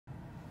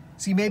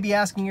So you may be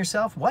asking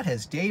yourself, what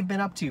has Dave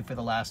been up to for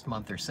the last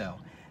month or so?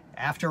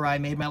 After I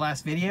made my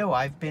last video,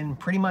 I've been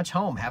pretty much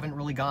home. Haven't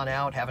really gone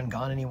out, haven't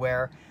gone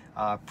anywhere.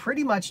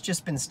 Pretty much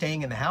just been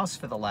staying in the house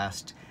for the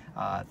last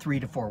 3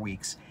 to 4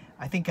 weeks.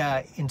 I think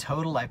in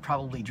total I've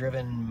probably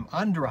driven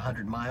under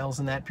 100 miles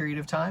in that period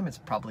of time. It's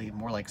probably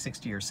more like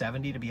 60 or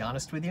 70 to be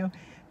honest with you.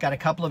 Got a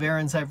couple of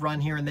errands I've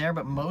run here and there,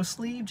 but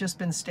mostly just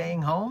been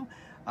staying home,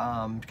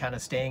 kind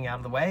of staying out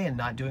of the way and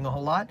not doing a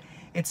whole lot.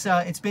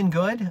 It's been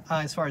good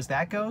as far as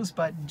that goes,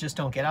 but just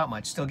don't get out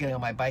much. Still getting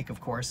on my bike,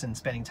 of course, and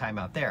spending time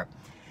out there.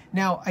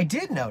 Now, I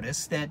did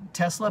notice that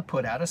Tesla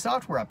put out a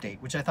software update,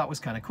 which I thought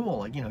was kind of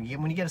cool. You know,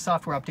 when you get a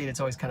software update,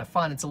 it's always kind of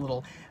fun. It's a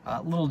little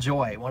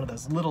joy, one of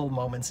those little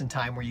moments in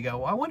time where you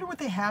go, I wonder what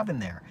they have in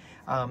there.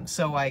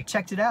 So I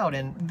checked it out,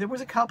 and there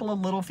was a couple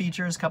of little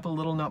features, a couple of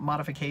little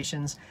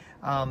modifications.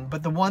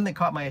 But the one that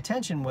caught my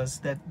attention was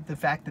that the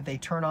fact that they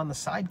turn on the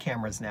side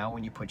cameras now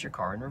when you put your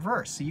car in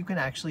reverse. So you can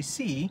actually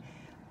see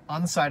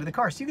on the side of the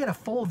car. So you get a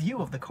full view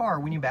of the car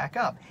when you back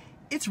up.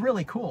 It's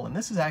really cool, and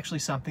this is actually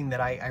something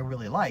that I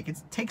really like.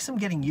 It takes some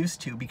getting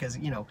used to because,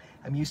 you know,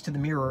 I'm used to the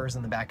mirrors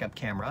and the backup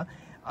camera,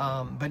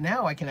 but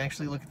now I can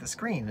actually look at the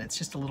screen. It's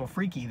just a little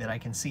freaky that I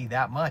can see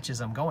that much as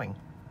I'm going.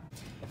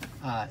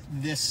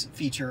 This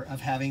feature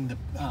of having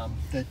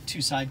the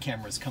 2 side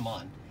cameras come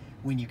on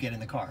when you get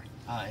in the car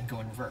and go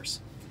in reverse.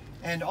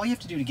 And all you have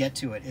to do to get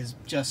to it is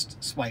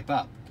just swipe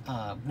up.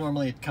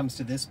 Normally it comes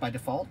to this by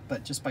default,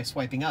 but just by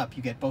swiping up,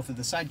 you get both of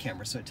the side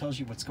cameras, so it tells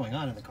you what's going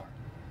on in the car.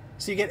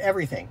 So you get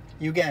everything.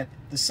 You get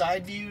the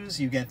side views,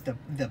 you get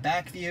the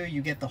back view,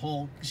 you get the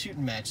whole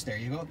shooting match there.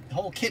 You go the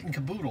whole kit and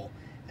caboodle,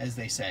 as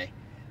they say.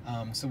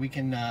 So we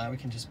can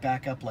just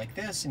back up like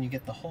this, and you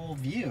get the whole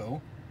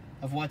view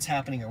of what's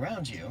happening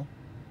around you.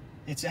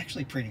 It's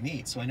actually pretty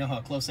neat. So I know how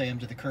close I am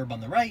to the curb on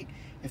the right,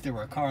 if there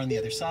were a car on the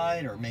other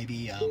side, or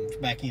maybe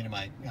backing into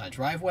my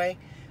driveway.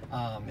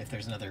 If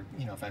there's another,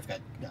 you know, if I've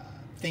got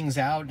things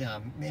out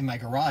in my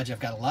garage, I've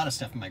got a lot of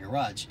stuff in my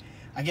garage.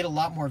 I get a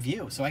lot more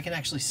view, so I can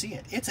actually see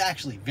it. It's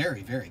actually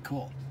very, very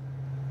cool.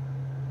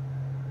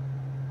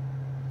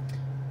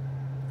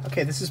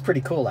 Okay, this is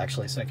pretty cool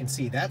actually, so I can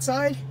see that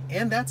side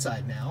and that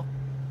side now,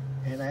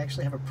 and I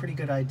actually have a pretty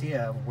good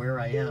idea of where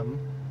I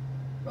am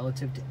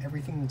relative to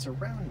everything that's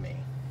around me.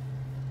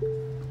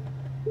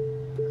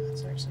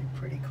 That's actually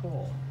pretty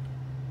cool.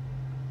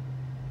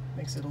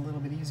 Makes it a little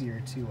bit easier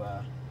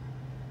to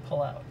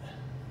pull out,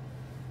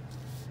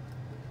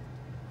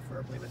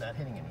 preferably without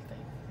hitting anything.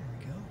 There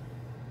we go.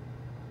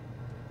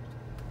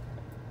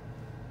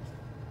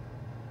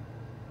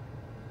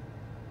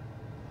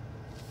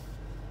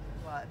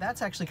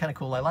 That's actually kind of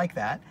cool. I like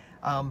that,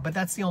 but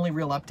that's the only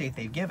real update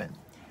they've given.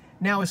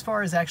 Now, as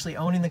far as actually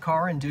owning the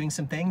car and doing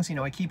some things, you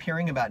know, I keep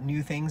hearing about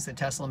new things that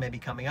Tesla may be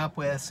coming up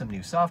with, some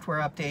new software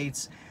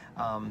updates,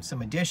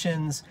 some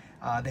additions.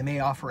 They may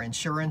offer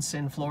insurance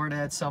in Florida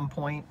at some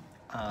point.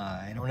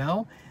 I don't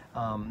know.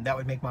 That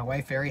would make my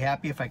wife very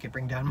happy if I could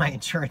bring down my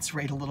insurance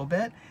rate a little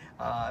bit.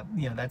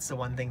 You know, that's the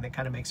one thing that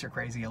kind of makes her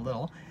crazy a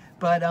little.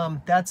 But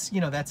that's, you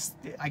know, that's,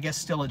 I guess,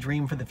 still a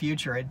dream for the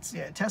future.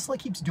 Tesla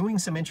keeps doing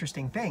some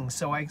interesting things,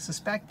 so I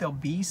suspect there'll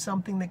be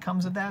something that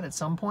comes of that at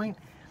some point.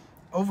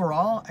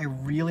 Overall, I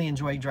really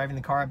enjoy driving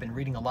the car. I've been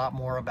reading a lot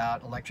more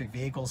about electric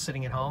vehicles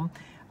sitting at home.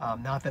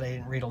 Not that I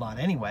didn't read a lot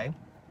anyway.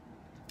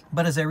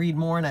 But as I read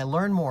more and I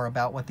learn more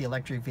about what the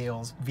electric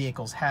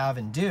vehicles have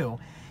and do,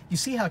 you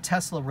see how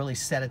Tesla really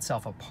set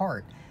itself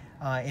apart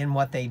in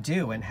what they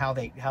do and how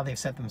they've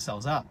set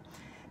themselves up.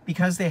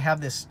 Because they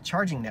have this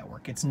charging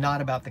network, it's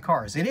not about the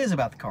cars. It is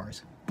about the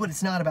cars, but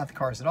it's not about the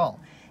cars at all.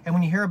 And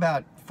when you hear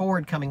about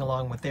Ford coming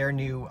along with their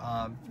new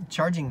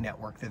charging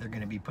network that they're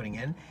going to be putting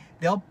in,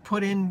 they'll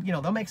put in, you know,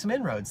 they'll make some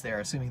inroads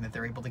there, assuming that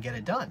they're able to get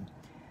it done.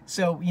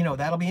 So, you know,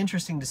 that'll be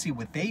interesting to see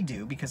what they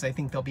do, because I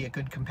think they'll be a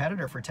good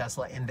competitor for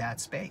Tesla in that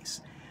space.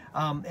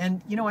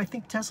 And, you know, I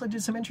think Tesla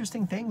did some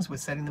interesting things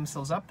with setting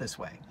themselves up this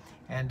way.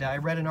 And I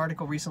read an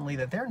article recently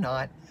that they're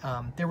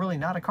really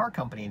not a car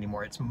company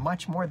anymore. It's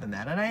much more than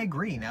that. And I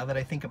agree, now that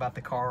I think about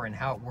the car and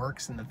how it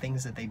works and the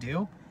things that they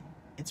do,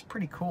 it's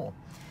pretty cool.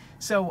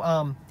 So,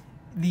 and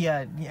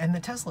the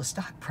Tesla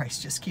stock price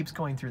just keeps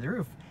going through the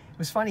roof. It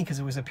was funny because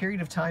it was a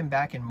period of time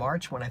back in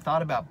March when I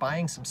thought about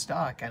buying some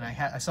stock, and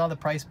I saw the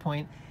price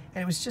point,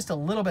 and it was just a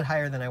little bit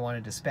higher than I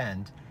wanted to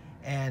spend.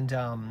 And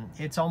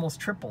it's almost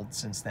tripled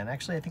since then.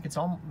 Actually, I think it's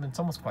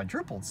almost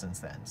quadrupled since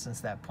then,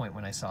 since that point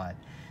when I saw it.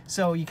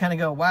 So you kind of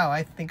go, wow,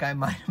 I think I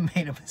might have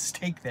made a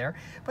mistake there,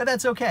 but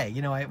that's okay.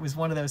 You know, it was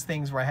one of those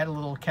things where I had a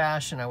little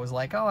cash and I was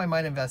like, oh, I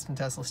might invest in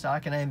Tesla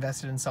stock, and I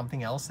invested in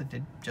something else that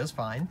did just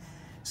fine.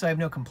 So I have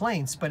no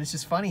complaints, but it's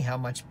just funny how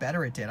much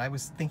better it did. I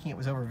was thinking it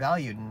was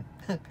overvalued,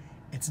 and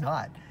it's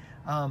not.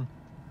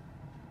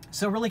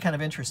 So really kind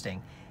of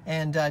interesting,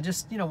 and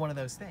just, you know, one of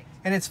those things.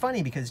 And it's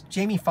funny because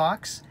Jamie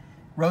Foxx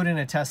rode in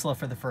a Tesla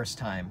for the first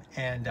time,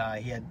 and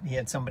he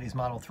had somebody's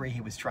Model 3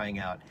 he was trying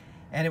out.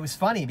 And it was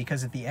funny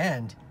because at the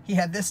end, he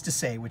had this to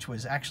say, which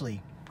was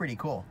actually pretty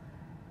cool.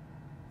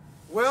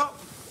 Well,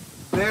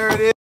 there it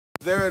is.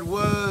 There it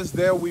was.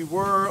 There we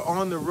were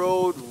on the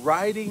road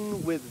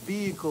riding with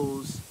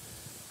vehicles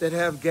that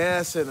have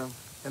gas in them,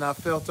 and I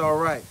felt all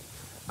right.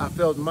 I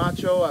felt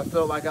macho, I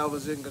felt like I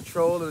was in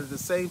control, and at the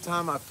same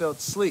time, I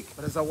felt sleek.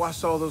 But as I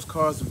watched all those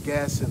cars with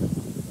gas in them,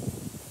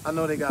 I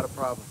know they got a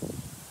problem.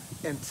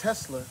 And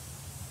Tesla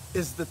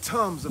is the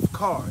Tums of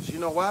cars. You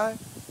know why?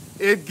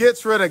 It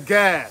gets rid of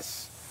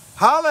gas.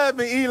 Holla at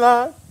me,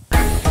 Elon.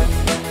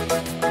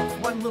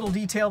 One little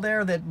detail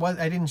there that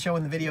I didn't show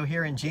in the video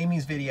here. In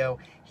Jamie's video,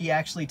 he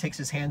actually takes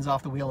his hands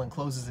off the wheel and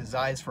closes his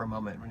eyes for a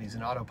moment when he's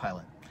in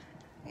autopilot.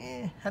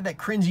 Had that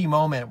cringy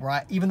moment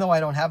where even though I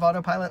don't have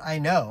autopilot, I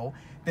know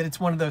that it's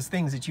one of those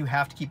things that you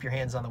have to keep your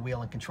hands on the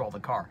wheel and control the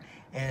car,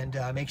 and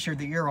make sure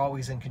that you're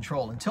always in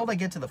control. Until they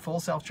get to the full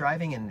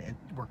self-driving and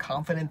we're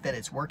confident that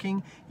it's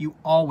working, you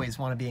always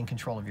want to be in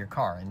control of your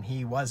car, and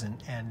he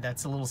wasn't, and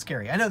that's a little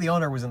scary. I know the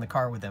owner was in the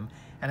car with him,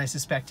 and I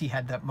suspect he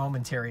had that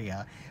momentary,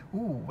 ooh,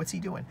 what's he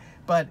doing?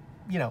 But,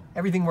 you know,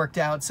 everything worked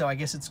out, so I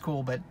guess it's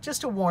cool, but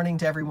just a warning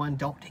to everyone,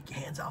 don't take your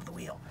hands off the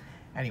wheel.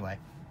 Anyway.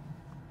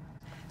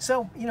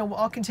 So, you know,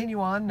 I'll continue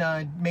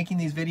on making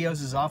these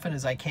videos as often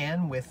as I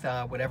can with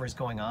whatever's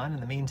going on. In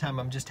the meantime,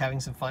 I'm just having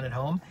some fun at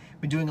home.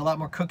 Been doing a lot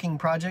more cooking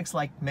projects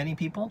like many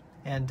people,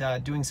 and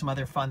doing some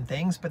other fun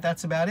things, but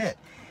that's about it.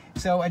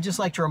 So I'd just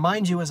like to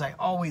remind you, as I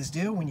always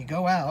do, when you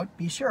go out,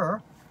 be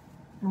sure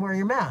and wear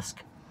your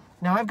mask.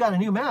 Now I've got a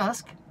new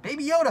mask,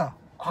 Baby Yoda.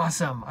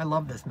 Awesome, I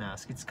love this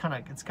mask. It's kind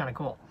of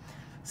cool.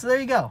 So there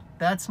you go.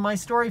 That's my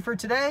story for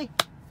today.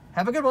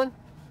 Have a good one.